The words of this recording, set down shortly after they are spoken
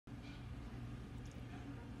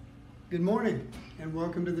Good morning and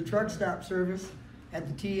welcome to the truck stop service at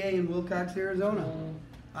the TA in Wilcox, Arizona.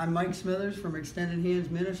 I'm Mike Smithers from Extended Hands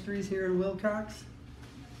Ministries here in Wilcox.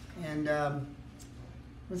 And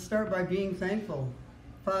let's start by being thankful.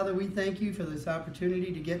 Father, we thank you for this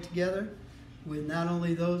opportunity to get together with not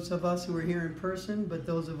only those of us who are here in person, but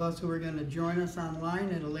those of us who are going to join us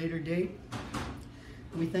online at a later date.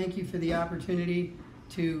 We thank you for the opportunity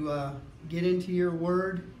to get into your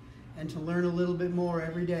word and to learn a little bit more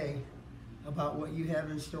every day about what you have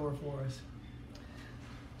in store for us.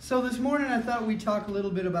 So this morning I thought we'd talk a little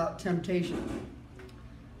bit about temptation.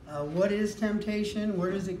 What is temptation? Where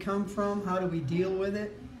does it come from? How do we deal with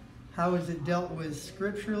it? How is it dealt with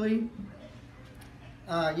scripturally?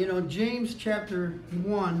 James chapter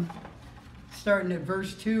 1, starting at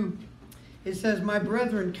verse 2, it says, "My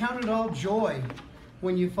brethren, count it all joy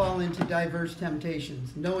when you fall into diverse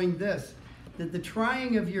temptations, knowing this, that the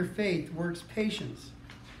trying of your faith works patience.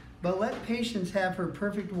 But let patience have her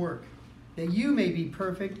perfect work, that you may be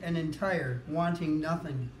perfect and entire, wanting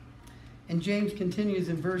nothing." And James continues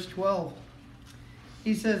in verse 12.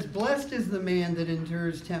 He says, "Blessed is the man that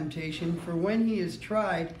endures temptation, for when he is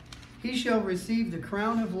tried, he shall receive the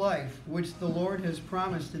crown of life, which the Lord has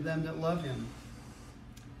promised to them that love him."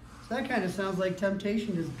 So that kind of sounds like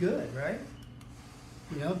temptation is good, right?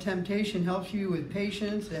 You know, temptation helps you with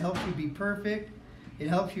patience. It helps you be perfect. It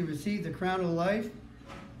helps you receive the crown of life.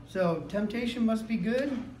 So temptation must be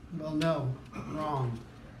good? Well, no, wrong.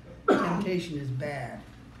 Temptation is bad.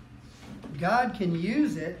 God can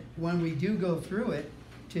use it when we do go through it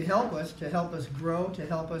to help us grow, to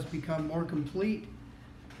help us become more complete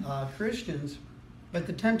Christians. But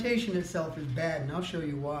the temptation itself is bad, and I'll show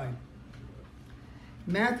you why.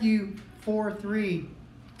 Matthew 4:3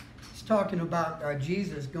 is talking about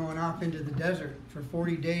Jesus going off into the desert for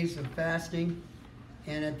 40 days of fasting,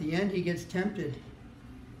 and at the end he gets tempted.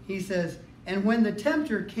 He says, "And when the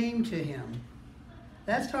tempter came to him,"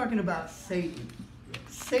 that's talking about Satan.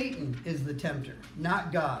 Satan is the tempter,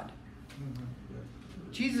 not God.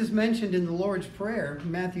 Jesus mentioned in the Lord's Prayer,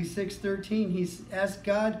 Matthew 6:13, he asked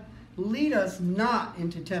God, "Lead us not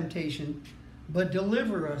into temptation, but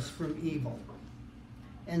deliver us from evil."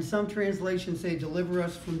 And some translations say, "Deliver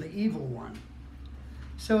us from the evil one."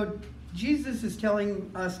 So Jesus is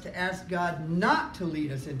telling us to ask God not to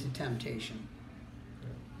lead us into temptation.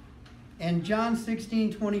 And John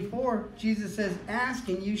 16:24, Jesus says, "Ask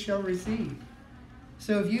and you shall receive."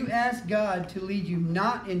 So if you ask God to lead you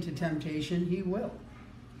not into temptation, he will.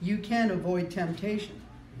 You can avoid temptation.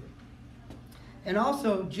 And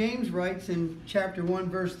also, James writes in chapter 1,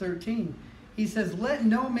 verse 13, he says, "Let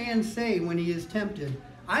no man say when he is tempted,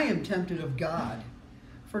 I am tempted of God.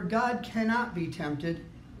 For God cannot be tempted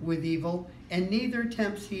with evil, and neither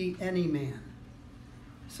tempts he any man."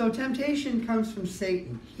 So temptation comes from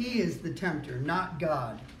Satan. He is the tempter, not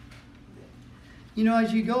God. You know,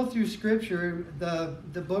 as you go through Scripture,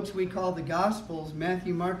 the books we call the Gospels,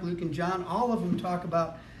 Matthew, Mark, Luke, and John, all of them talk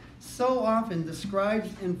about so often the scribes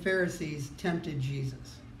and Pharisees tempted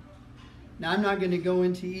Jesus. Now, I'm not going to go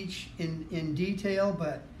into each in detail,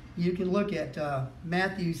 but you can look at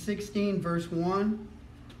Matthew 16, verse 1,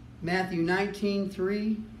 Matthew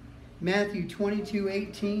 19:3, Matthew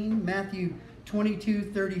 22:18, Matthew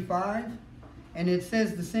 22:35, and it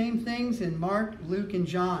says the same things in Mark, Luke, and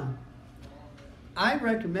John. I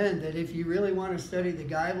recommend that if you really want to study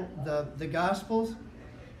the Gospels,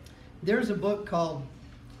 there's a book called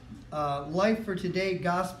Life for Today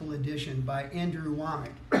Gospel Edition by Andrew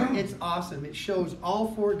Womack. It's awesome. It shows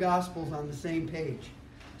all 4 Gospels on the same page,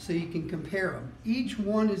 so you can compare them. Each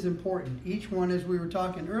one is important. Each one, as we were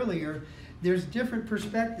talking earlier, there's different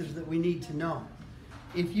perspectives that we need to know.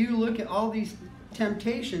 If you look at all these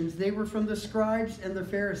temptations, they were from the scribes and the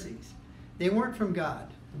Pharisees. They weren't from God.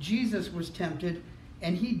 Jesus was tempted,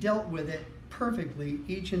 and he dealt with it perfectly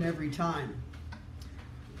each and every time.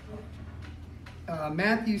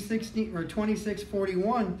 Matthew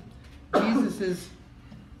 26:41, Jesus is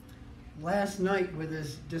last night with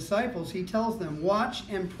his disciples. He tells them, "Watch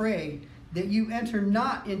and pray that you enter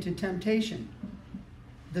not into temptation.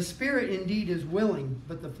 The spirit indeed is willing,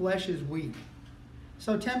 but the flesh is weak."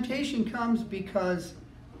 So temptation comes because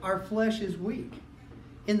our flesh is weak.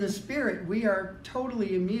 In the spirit, we are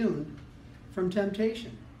totally immune from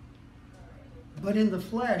temptation. But in the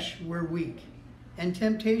flesh, we're weak. And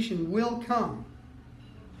temptation will come.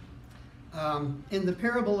 In the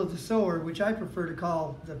parable of the sower, which I prefer to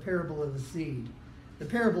call the parable of the seed, the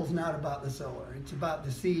parable's not about the sower. It's about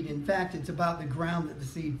the seed. In fact, it's about the ground that the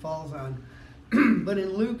seed falls on. But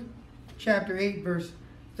in Luke chapter 8, verse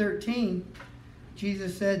 13,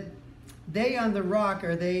 Jesus said, "They on the rock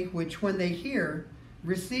are they which when they hear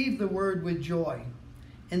receive the word with joy.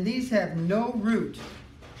 And these have no root,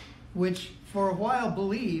 which for a while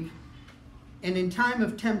believe, and in time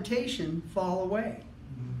of temptation fall away.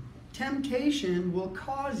 Temptation will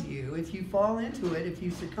cause you, if you fall into it, if you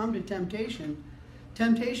succumb to temptation,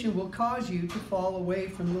 temptation will cause you to fall away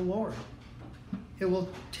from the Lord. It will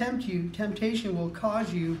tempt you, temptation will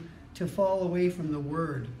cause you to fall away from the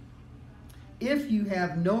Word. If you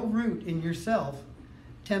have no root in yourself,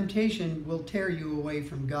 temptation will tear you away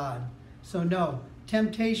from God. So no,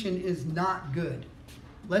 temptation is not good.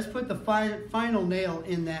 Let's put the final nail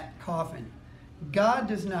in that coffin. God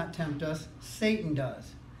does not tempt us, Satan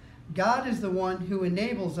does. God is the one who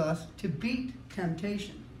enables us to beat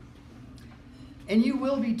temptation. And you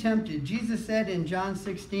will be tempted. Jesus said in John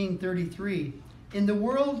 16:33, "In the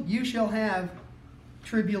world you shall have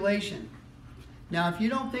tribulation." Now, if you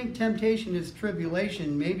don't think temptation is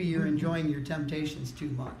tribulation, maybe you're enjoying your temptations too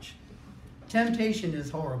much. Temptation is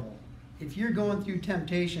horrible. If you're going through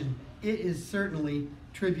temptation, it is certainly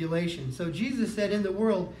tribulation. So Jesus said, in the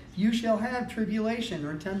world you shall have tribulation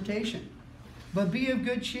or temptation. But be of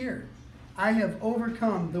good cheer. I have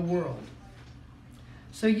overcome the world.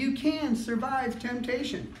 So you can survive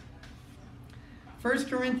temptation. 1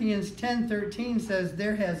 Corinthians 10:13 says,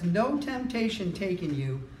 "There has no temptation taken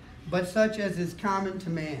you, but such as is common to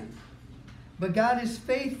man. But God is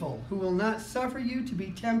faithful, who will not suffer you to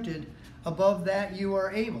be tempted above that you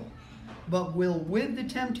are able, but will with the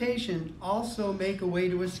temptation also make a way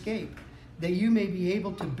to escape, that you may be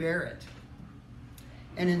able to bear it."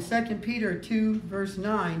 And in 2 Peter 2, verse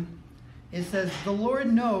 9, it says, "The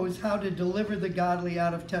Lord knows how to deliver the godly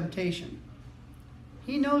out of temptation."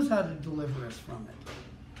 He knows how to deliver us from it.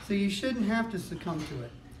 So you shouldn't have to succumb to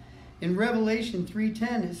it. In Revelation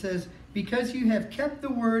 3:10, it says, "Because you have kept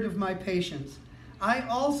the word of my patience, I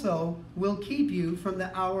also will keep you from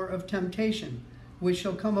the hour of temptation, which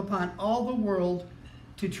shall come upon all the world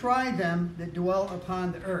to try them that dwell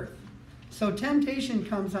upon the earth." So temptation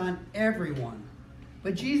comes on everyone.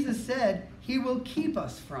 But Jesus said he will keep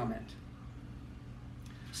us from it.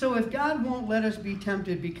 So if God won't let us be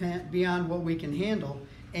tempted beyond what we can handle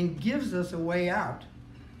and gives us a way out,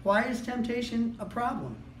 why is temptation a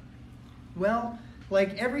problem? Well,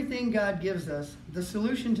 like everything God gives us, the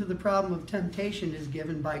solution to the problem of temptation is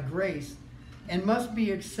given by grace and must be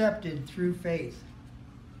accepted through faith.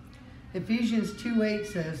 Ephesians 2:8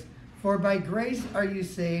 says, "For by grace are you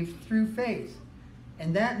saved through faith,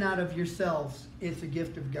 and that not of yourselves, it's a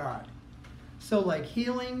gift of God." So like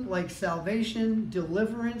healing, like salvation,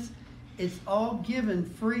 deliverance, it's all given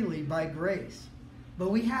freely by grace.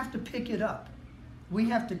 But we have to pick it up. We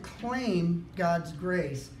have to claim God's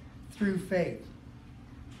grace through faith.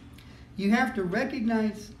 You have to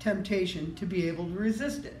recognize temptation to be able to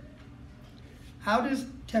resist it. How does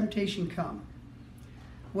temptation come?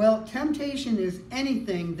 Well, temptation is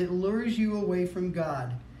anything that lures you away from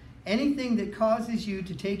God. Anything that causes you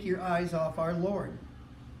to take your eyes off our Lord.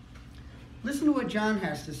 Listen to what John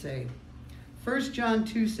has to say. 1 John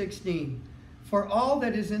 2:16. "For all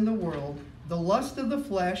that is in the world, the lust of the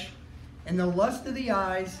flesh, and the lust of the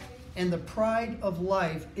eyes, and the pride of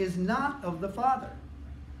life is not of the Father,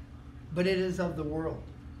 but it is of the world."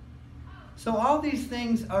 So all these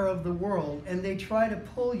things are of the world, and they try to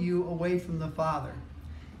pull you away from the Father.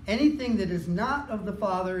 Anything that is not of the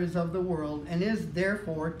Father is of the world, and is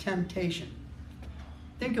therefore temptation.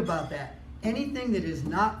 Think about that. Anything that is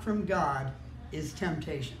not from God is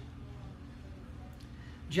temptation.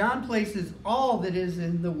 John places all that is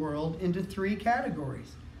in the world into three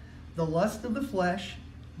categories: the lust of the flesh,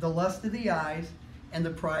 the lust of the eyes, and the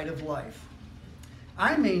pride of life.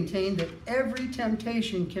 I maintain that every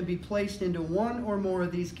temptation can be placed into one or more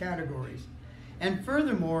of these categories. And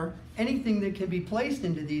furthermore, anything that can be placed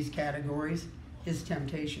into these categories is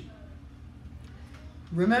temptation.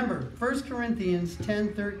 Remember, 1 Corinthians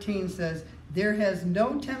 10:13 says, "There has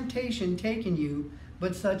no temptation taken you,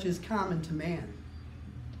 but such is common to man."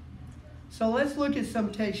 So let's look at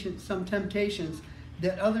some temptations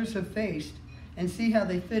that others have faced and see how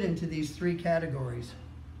they fit into these three categories.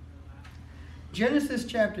 Genesis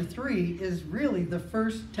chapter 3 is really the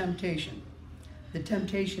first temptation, the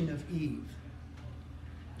temptation of Eve.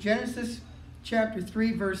 Genesis chapter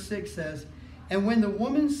 3 verse 6 says, "And when the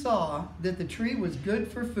woman saw that the tree was good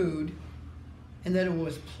for food, and that it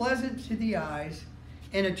was pleasant to the eyes,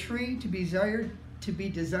 and a tree to be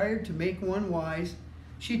desired to make one wise,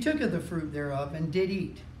 she took of the fruit thereof, and did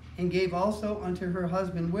eat, and gave also unto her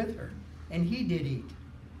husband with her, and he did eat."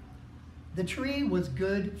 The tree was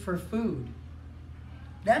good for food.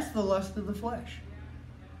 That's the lust of the flesh.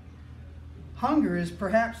 Hunger is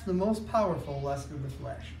perhaps the most powerful lust of the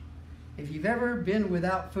flesh. If you've ever been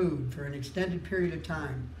without food for an extended period of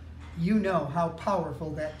time, you know how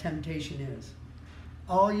powerful that temptation is.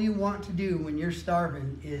 All you want to do when you're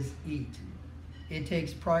starving is eat. It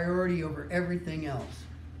takes priority over everything else.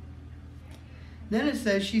 Then it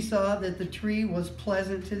says she saw that the tree was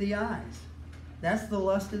pleasant to the eyes. That's the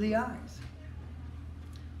lust of the eyes.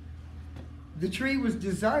 The tree was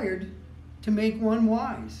desired to make one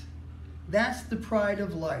wise. That's the pride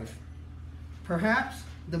of life. Perhaps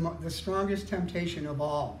the strongest temptation of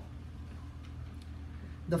all.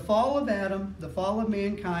 The fall of Adam, the fall of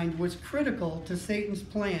mankind, was critical to Satan's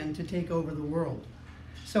plan to take over the world.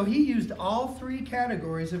 So he used all three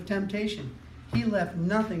categories of temptation. He left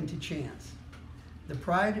nothing to chance. The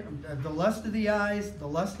pride, the lust of the eyes, the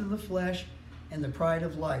lust of the flesh, and the pride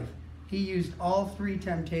of life. He used all three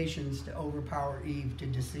temptations to overpower Eve, to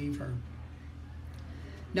deceive her.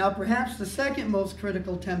 Now, perhaps the second most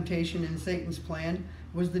critical temptation in Satan's plan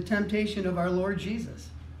was the temptation of our Lord Jesus.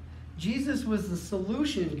 Jesus was the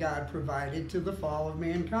solution God provided to the fall of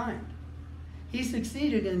mankind. He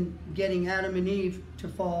succeeded in getting Adam and Eve to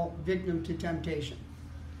fall victim to temptation.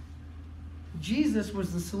 Jesus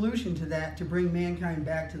was the solution to that, to bring mankind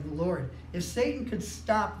back to the Lord. If Satan could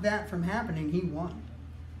stop that from happening, he won.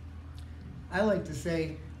 I like to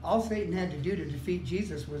say, all Satan had to do to defeat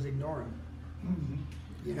Jesus was ignore him. Mm-hmm.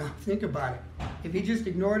 You know, think about it. If he just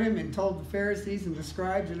ignored him and told the Pharisees and the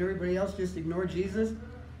scribes and everybody else just ignore Jesus,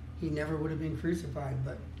 he never would have been crucified.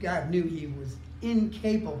 But God knew he was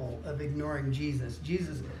incapable of ignoring Jesus.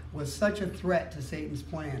 Jesus was such a threat to Satan's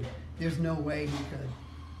plan. There's no way he could.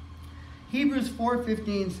 Hebrews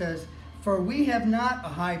 4:15 says, "For we have not a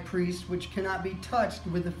high priest which cannot be touched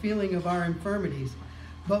with the feeling of our infirmities,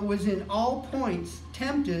 but was in all points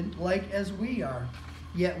tempted like as we are,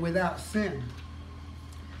 yet without sin."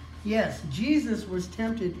 Yes, Jesus was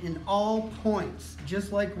tempted in all points,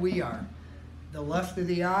 just like we are. The lust of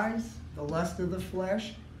the eyes, the lust of the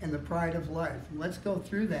flesh, and the pride of life. And let's go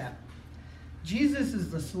through that. Jesus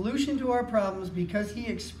is the solution to our problems because he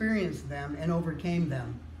experienced them and overcame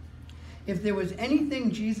them. If there was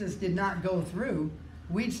anything Jesus did not go through,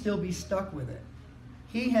 we'd still be stuck with it.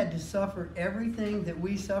 He had to suffer everything that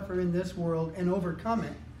we suffer in this world and overcome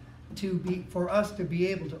it for us to be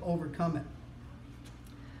able to overcome it.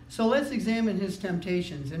 So let's examine his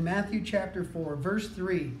temptations. In Matthew chapter 4, verse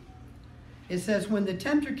 3, it says, "When the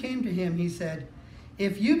tempter came to him, he said,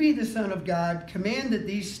 'If you be the Son of God, command that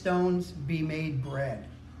these stones be made bread.'"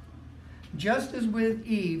 Just as with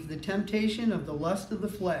Eve, the temptation of the lust of the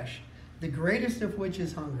flesh, the greatest of which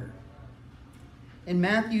is hunger. And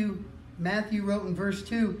Matthew wrote in verse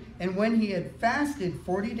 2, "And when he had fasted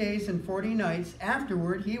 40 days and 40 nights,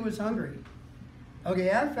 afterward he was hungry."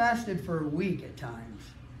 Okay, I fasted for a week at times.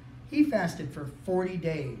 He fasted for 40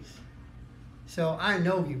 days. So I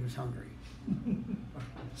know he was hungry.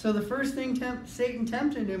 So the first thing Satan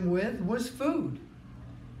tempted him with was food.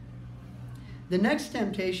 The next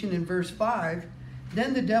temptation in verse 5,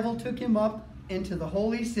 "Then the devil took him up into the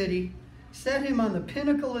holy city, set him on the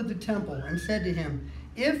pinnacle of the temple, and said to him,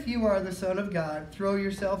 'If you are the Son of God, throw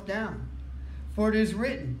yourself down. For it is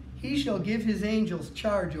written, He shall give his angels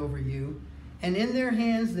charge over you, and in their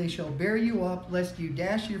hands they shall bear you up, lest you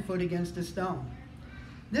dash your foot against a stone.'"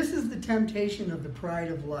 This is the temptation of the pride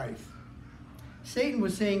of life. Satan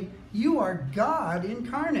was saying, "You are God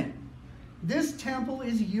incarnate. This temple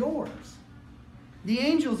is yours. The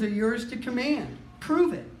angels are yours to command.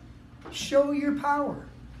 Prove it. Show your power.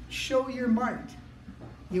 Show your might."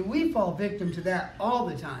 We fall victim to that all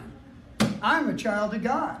the time. I'm a child of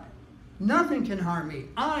God. Nothing can harm me.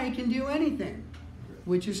 I can do anything,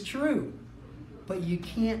 which is true. But you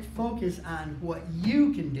can't focus on what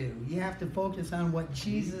you can do. You have to focus on what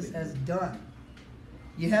Jesus has done.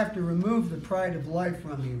 You have to remove the pride of life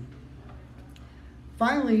from you.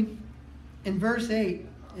 Finally, in verse 8,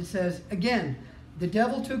 it says, "Again, the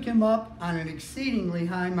devil took him up on an exceedingly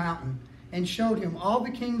high mountain and showed him all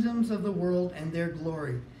the kingdoms of the world and their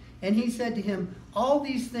glory. And he said to him, 'All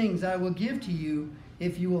these things I will give to you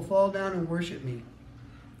if you will fall down and worship me.'"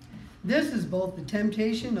 This is both the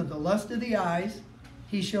temptation of the lust of the eyes.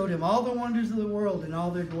 He showed him all the wonders of the world and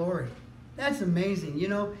all their glory. That's amazing. You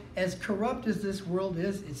know, as corrupt as this world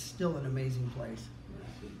is, it's still an amazing place.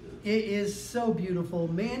 It is so beautiful.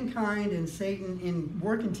 Mankind and Satan, in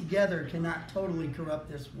working together, cannot totally corrupt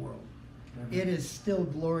this world. It is still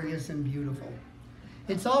glorious and beautiful.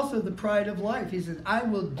 It's also the pride of life. He says, "I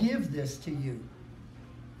will give this to you."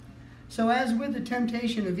 So as with the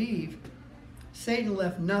temptation of Eve, Satan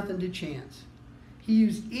left nothing to chance. He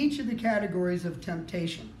used each of the categories of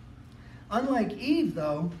temptation. Unlike Eve,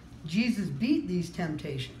 though, Jesus beat these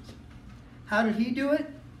temptations. How did he do it?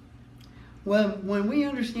 Well, when we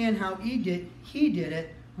understand how he did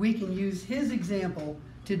it, we can use his example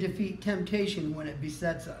to defeat temptation when it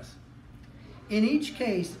besets us. In each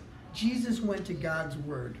case, Jesus went to God's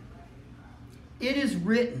word. It is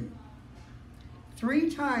written. 3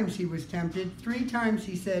 times he was tempted. 3 times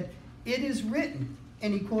he said, "It is written."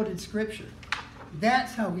 And he quoted scripture.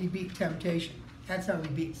 That's how we beat temptation. That's how we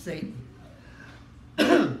beat Satan.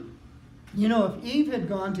 You know, if Eve had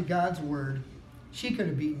gone to God's word, she could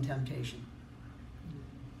have beaten temptation.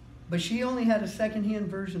 But she only had a secondhand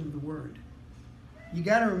version of the word. You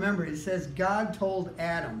got to remember, it says God told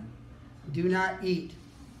Adam, "Do not eat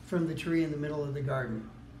from the tree in the middle of the garden."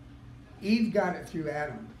 Eve got it through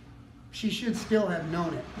Adam. She should still have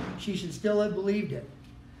known it. She should still have believed it.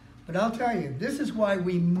 But I'll tell you, this is why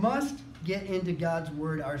we must get into God's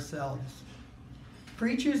word ourselves.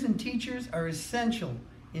 Preachers and teachers are essential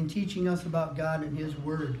in teaching us about God and his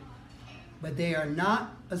word. But they are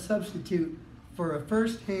not a substitute for a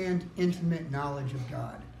first-hand, intimate knowledge of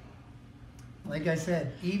God. Like I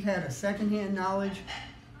said, Eve had a second-hand knowledge,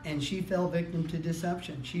 and she fell victim to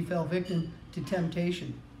deception. She fell victim to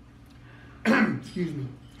temptation. Excuse me.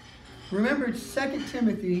 Remember 2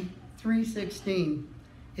 Timothy 3:16.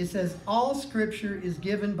 It says, "All scripture is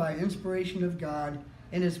given by inspiration of God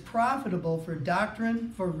and is profitable for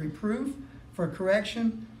doctrine, for reproof, for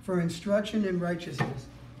correction, for instruction in righteousness."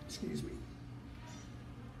 Excuse me.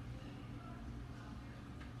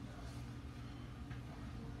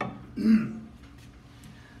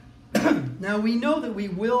 Now we know that we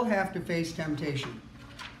will have to face temptation.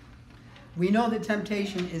 We know that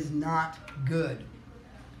temptation is not good.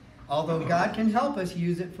 Although God can help us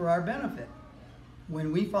use it for our benefit.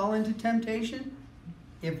 When we fall into temptation,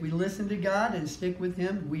 if we listen to God and stick with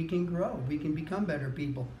him, we can grow. We can become better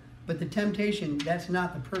people. But the temptation, that's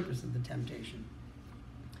not the purpose of the temptation.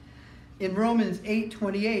 In Romans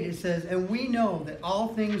 8:28 it says, "And we know that all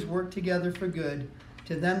things work together for good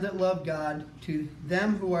to them that love God, to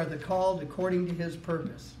them who are the called according to his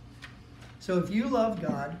purpose." So if you love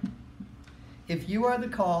God, if you are the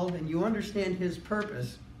called and you understand his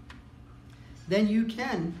purpose, then you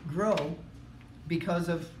can grow because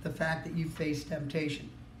of the fact that you face temptation.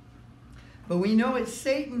 But we know it's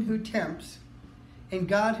Satan who tempts and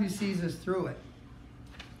God who sees us through it.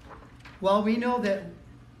 Well, we know that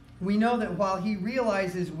while he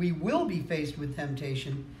realizes we will be faced with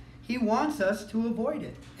temptation, he wants us to avoid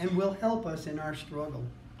it and will help us in our struggle.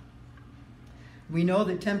 We know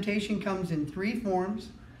that temptation comes in 3 forms: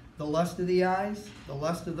 the lust of the eyes, the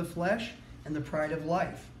lust of the flesh, and the pride of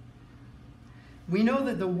life. We know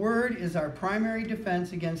that the word is our primary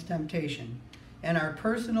defense against temptation, and our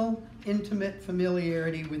personal, intimate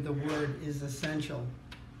familiarity with the word is essential.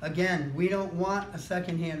 Again, we don't want a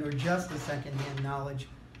secondhand or just a secondhand knowledge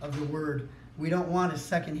of the word. We don't want a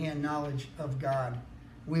secondhand knowledge of God.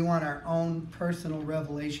 We want our own personal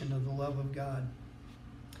revelation of the love of God.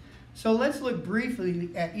 So let's look briefly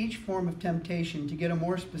at each form of temptation to get a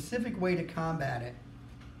more specific way to combat it.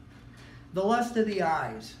 The lust of the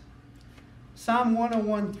eyes. Psalm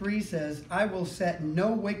 101:3 says, "I will set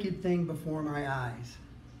no wicked thing before my eyes."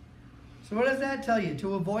 So what does that tell you?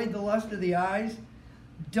 To avoid the lust of the eyes,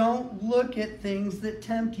 don't look at things that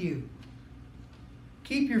tempt you.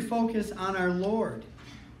 Keep your focus on our Lord.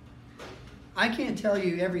 I can't tell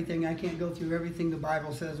you everything. I can't go through everything the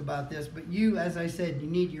Bible says about this, but you, as I said, you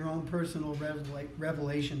need your own personal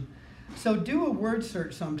revelation. So do a word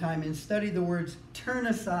search sometime and study the words "turn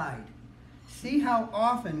aside." See how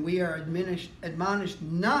often we are admonished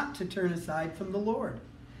not to turn aside from the Lord.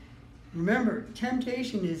 Remember,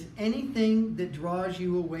 temptation is anything that draws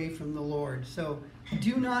you away from the Lord. So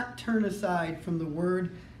do not turn aside from the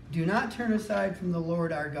word. Do not turn aside from the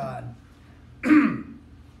Lord our God.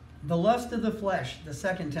 The lust of the flesh, the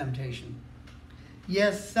second temptation.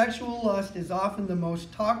 Yes, sexual lust is often the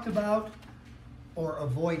most talked about or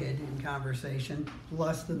avoided in conversation,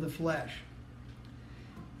 lust of the flesh.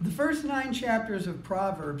 The first 9 chapters of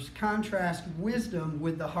Proverbs contrast wisdom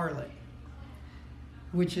with the harlot,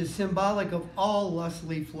 which is symbolic of all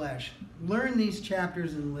lustly flesh. Learn these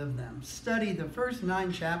chapters and live them. Study the first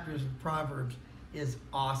 9 chapters of Proverbs is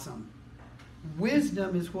awesome.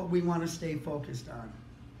 Wisdom is what we want to stay focused on.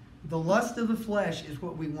 The lust of the flesh is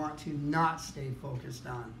what we want to not stay focused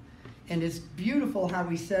on. And it's beautiful how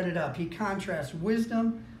he set it up. He contrasts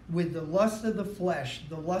wisdom with the lust of the flesh,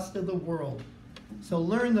 the lust of the world. So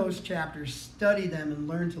learn those chapters, study them, and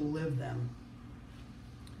learn to live them.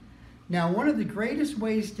 Now, one of the greatest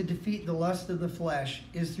ways to defeat the lust of the flesh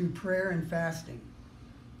is through prayer and fasting.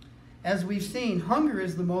 As we've seen, hunger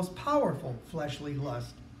is the most powerful fleshly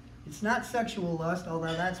lust. It's not sexual lust,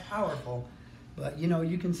 although that's powerful. But you know,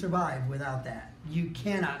 you can survive without that. You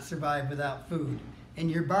cannot survive without food. And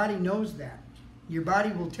your body knows that. Your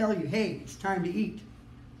body will tell you, hey, it's time to eat.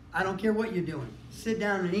 I don't care what you're doing. Sit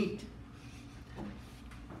down and eat.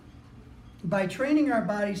 By training our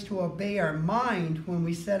bodies to obey our mind when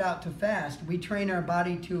we set out to fast, we train our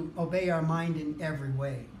body to obey our mind in every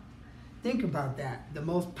way. Think about that. The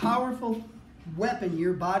most powerful weapon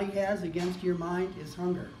your body has against your mind is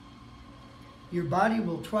hunger. Your body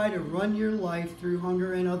will try to run your life through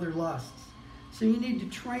hunger and other lusts. So you need to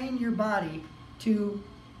train your body to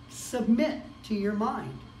submit to your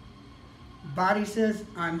mind. Body says,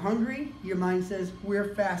 I'm hungry. Your mind says,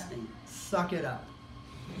 we're fasting. Suck it up.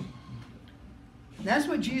 That's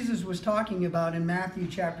what Jesus was talking about in Matthew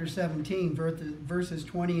chapter 17, verses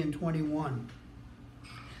 20 and 21.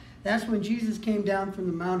 That's when Jesus came down from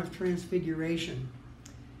the Mount of Transfiguration.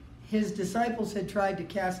 His disciples had tried to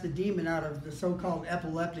cast a demon out of the so-called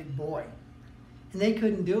epileptic boy, and they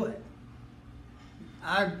couldn't do it.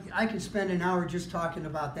 I could spend an hour just talking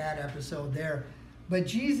about that episode there. But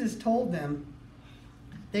Jesus told them,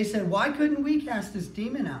 they said, why couldn't we cast this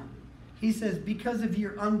demon out? He says, because of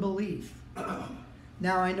your unbelief.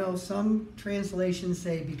 Now, I know some translations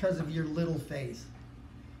say because of your little faith,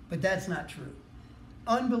 but that's not true.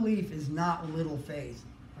 Unbelief is not little faith.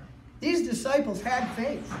 These disciples had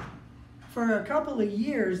faith. For a couple of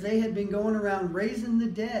years, they had been going around raising the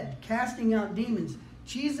dead, casting out demons.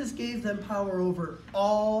 Jesus gave them power over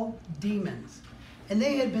all demons, and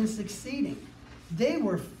they had been succeeding. They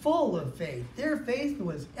were full of faith. Their faith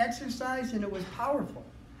was exercised, and it was powerful.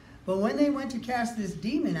 But when they went to cast this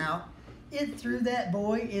demon out, it threw that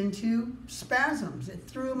boy into spasms. It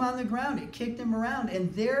threw him on the ground. It kicked him around.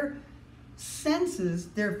 And their senses,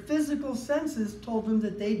 their physical senses, told them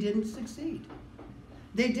that they didn't succeed.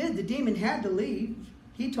 They did. The demon had to leave.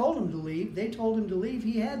 He told him to leave. They told him to leave.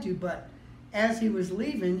 He had to. But as he was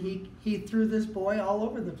leaving, he threw this boy all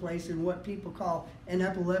over the place in what people call an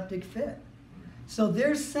epileptic fit. So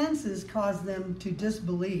their senses caused them to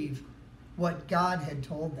disbelieve what God had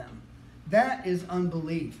told them. That is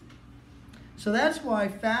unbelief. So that's why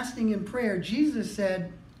fasting and prayer, Jesus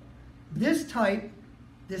said, this type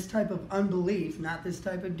of unbelief, not this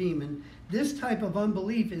type of demon, this type of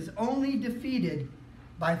unbelief is only defeated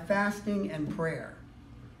by fasting and prayer.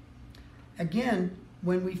 Again,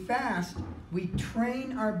 when we fast, we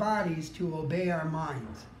train our bodies to obey our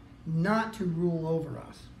minds, not to rule over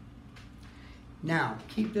us. Now,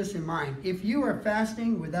 keep this in mind. If you are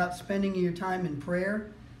fasting without spending your time in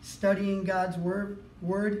prayer, studying God's word,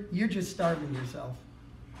 you're just starving yourself.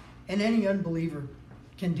 And any unbeliever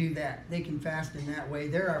can do that. They can fast in that way.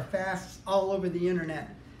 There are fasts all over the internet.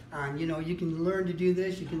 You can learn to do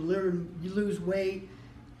this. You lose weight.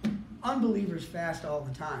 Unbelievers fast all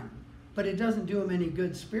the time. But it doesn't do them any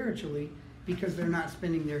good spiritually because they're not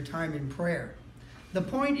spending their time in prayer. The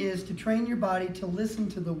point is to train your body to listen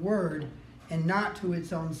to the word and not to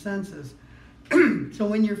its own senses. So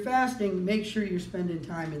when you're fasting, make sure you're spending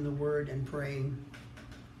time in the word and praying.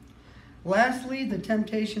 Lastly, the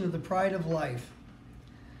temptation of the pride of life.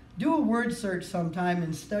 Do a word search sometime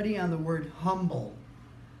and study on the word humble.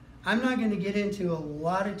 I'm not going to get into a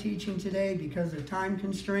lot of teaching today because of time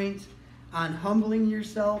constraints on humbling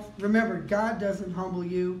yourself. Remember, God doesn't humble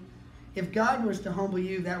you. If God was to humble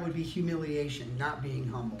you, that would be humiliation, not being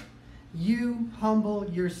humble. You humble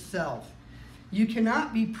yourself. You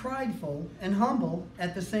cannot be prideful and humble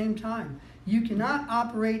at the same time. You cannot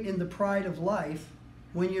operate in the pride of life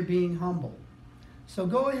when you're being humble. So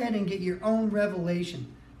go ahead and get your own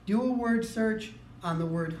revelation. Do a word search on the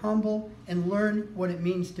word humble and learn what it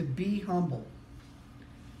means to be humble.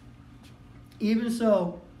 Even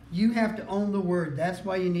so, you have to own the word. That's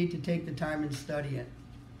why you need to take the time and study it.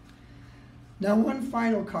 Now, one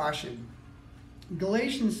final caution.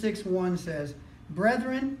 Galatians 6:1 says,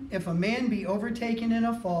 Brethren, if a man be overtaken in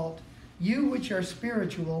a fault, you which are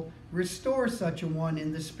spiritual, restore such a one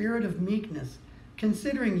in the spirit of meekness,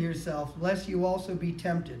 considering yourself, lest you also be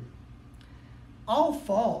tempted. All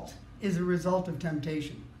fault is a result of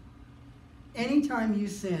temptation. Anytime you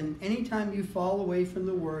sin, anytime you fall away from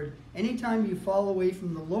the word, anytime you fall away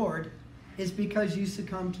from the Lord, is because you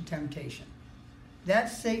succumb to temptation.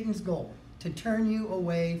 That's Satan's goal, to turn you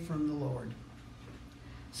away from the Lord.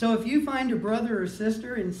 So if you find a brother or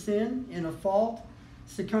sister in sin, in a fault,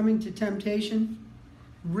 succumbing to temptation,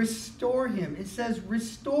 restore him. It says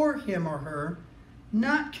restore him or her,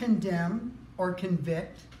 not condemn or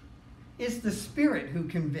convict. It's the Spirit who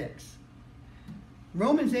convicts.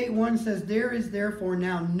 Romans 8:1 says, There is therefore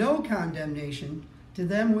now no condemnation to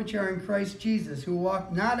them which are in Christ Jesus, who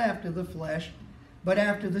walk not after the flesh, but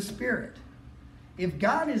after the Spirit. If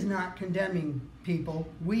God is not condemning people,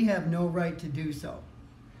 we have no right to do so.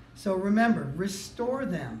 So remember, restore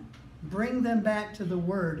them. Bring them back to the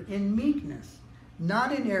word in meekness,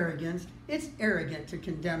 not in arrogance. It's arrogant to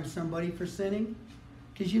condemn somebody for sinning.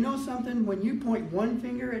 Because you know something? When you point one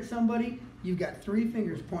finger at somebody, you've got three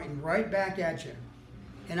fingers pointing right back at you.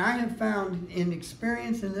 And I have found in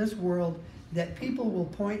experience in this world that people will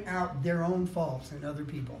point out their own faults in other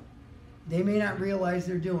people. They may not realize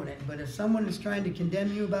they're doing it, but if someone is trying to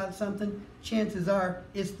condemn you about something, chances are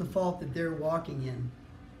it's the fault that they're walking in.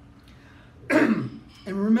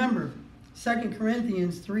 And remember, 2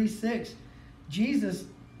 Corinthians 3:6, Jesus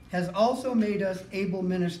has also made us able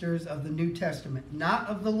ministers of the New Testament, not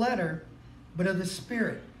of the letter, but of the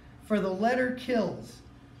Spirit. For the letter kills,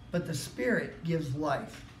 but the Spirit gives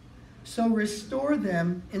life. So restore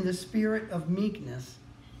them in the spirit of meekness.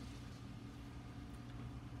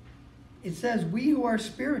 It says, we who are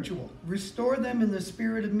spiritual, restore them in the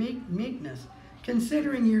spirit of meekness,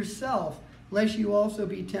 considering yourself, lest you also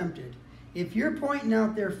be tempted. If you're pointing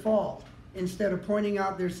out their fault instead of pointing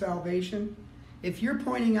out their salvation, if you're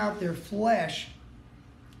pointing out their flesh,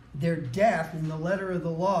 their death in the letter of the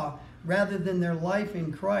law, rather than their life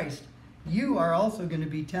in Christ, you are also going to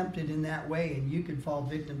be tempted in that way, and you could fall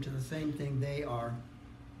victim to the same thing they are.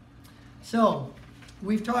 So,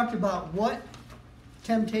 we've talked about what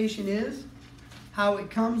temptation is, how it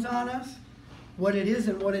comes on us, what it is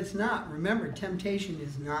and what it's not. Remember, temptation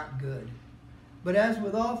is not good. But as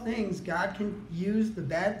with all things, God can use the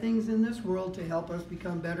bad things in this world to help us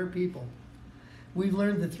become better people. We've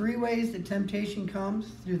learned the three ways that temptation comes: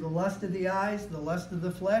 through the lust of the eyes, the lust of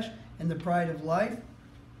the flesh, and the pride of life.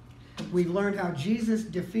 We've learned how Jesus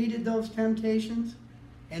defeated those temptations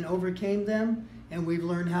and overcame them, and we've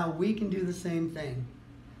learned how we can do the same thing.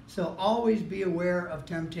 So always be aware of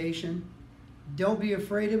temptation. Don't be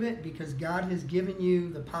afraid of it, because God has given you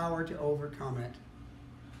the power to overcome it.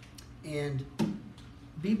 And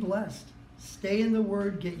be blessed. Stay in the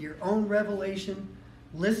Word. Get your own revelation.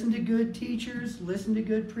 Listen to good teachers. Listen to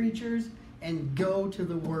good preachers. And go to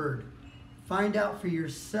the Word. Find out for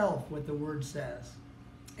yourself what the Word says.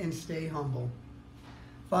 And stay humble.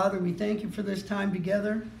 Father, we thank you for this time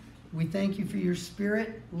together. We thank you for your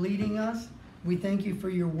Spirit leading us. We thank you for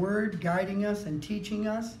your Word guiding us and teaching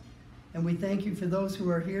us. And we thank you for those who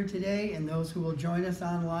are here today and those who will join us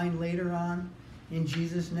online later on. In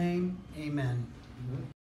Jesus' name, amen.